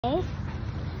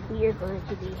we are going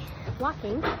to be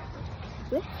walking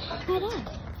with my dad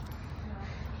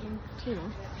and Tina.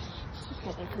 She's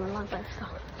not going to come along, but let's go.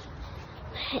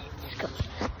 Let's go.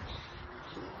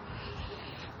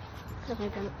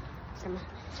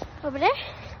 Over there.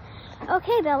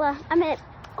 Okay, Bella. I'm at.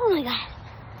 Oh my God.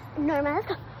 Norma, let's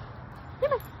go.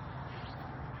 Norma.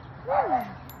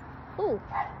 Norma. Oh.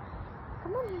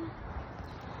 Come on,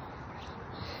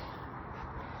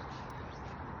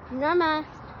 Norma. Norma.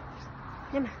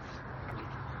 Norma.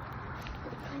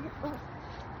 Oh,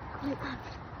 going up.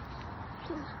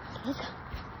 Let's go.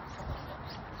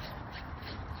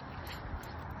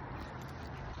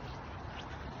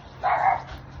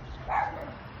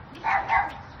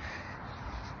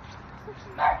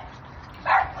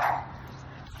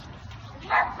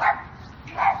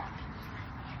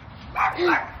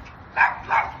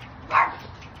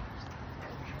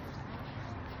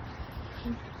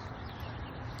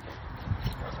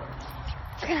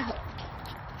 Crap.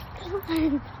 Come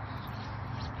on.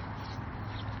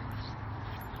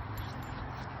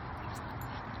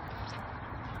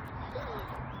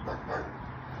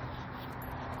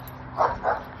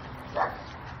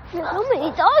 There's so many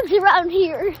dogs around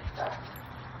here.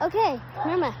 Okay,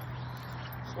 Norma.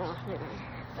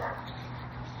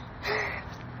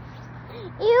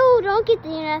 Ew, don't get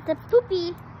there. That's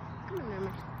poopy. Come on,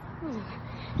 Norma.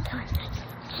 Come on.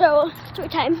 So, story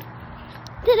time.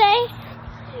 Today,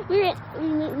 me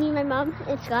and my mom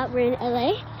and Scott, we're in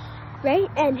LA, right?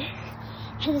 And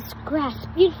has this grass,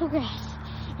 beautiful grass.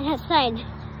 And has a sign,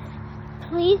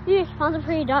 please be responsible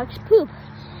for your dog's poop.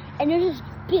 And there's this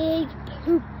big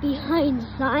poop behind the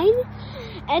sign.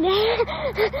 And,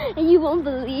 and you won't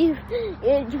believe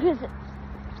it because,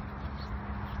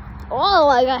 oh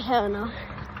my gosh, I don't know.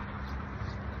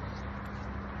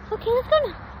 Okay, let's go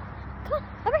now. Come on,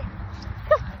 hurry.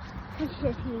 Go. I'm just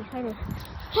getting excited.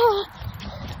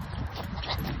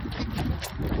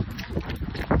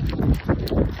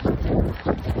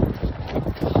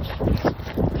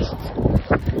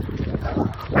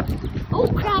 Oh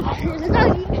crap, there's a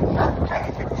doggy.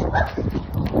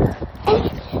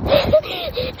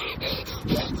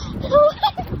 Oh,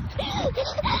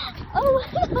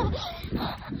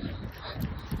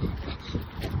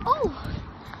 oh,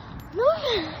 no.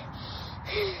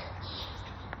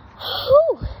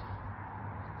 Oh.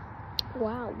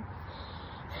 Wow.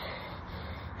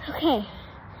 Okay.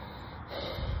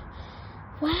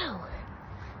 Wow.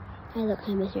 I look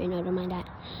kind of miserable right now, don't mind that.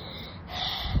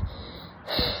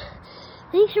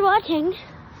 Thanks for watching.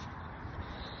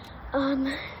 I'll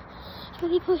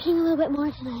be posting a little bit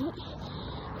more tonight.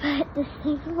 But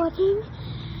thanks for watching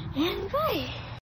and bye.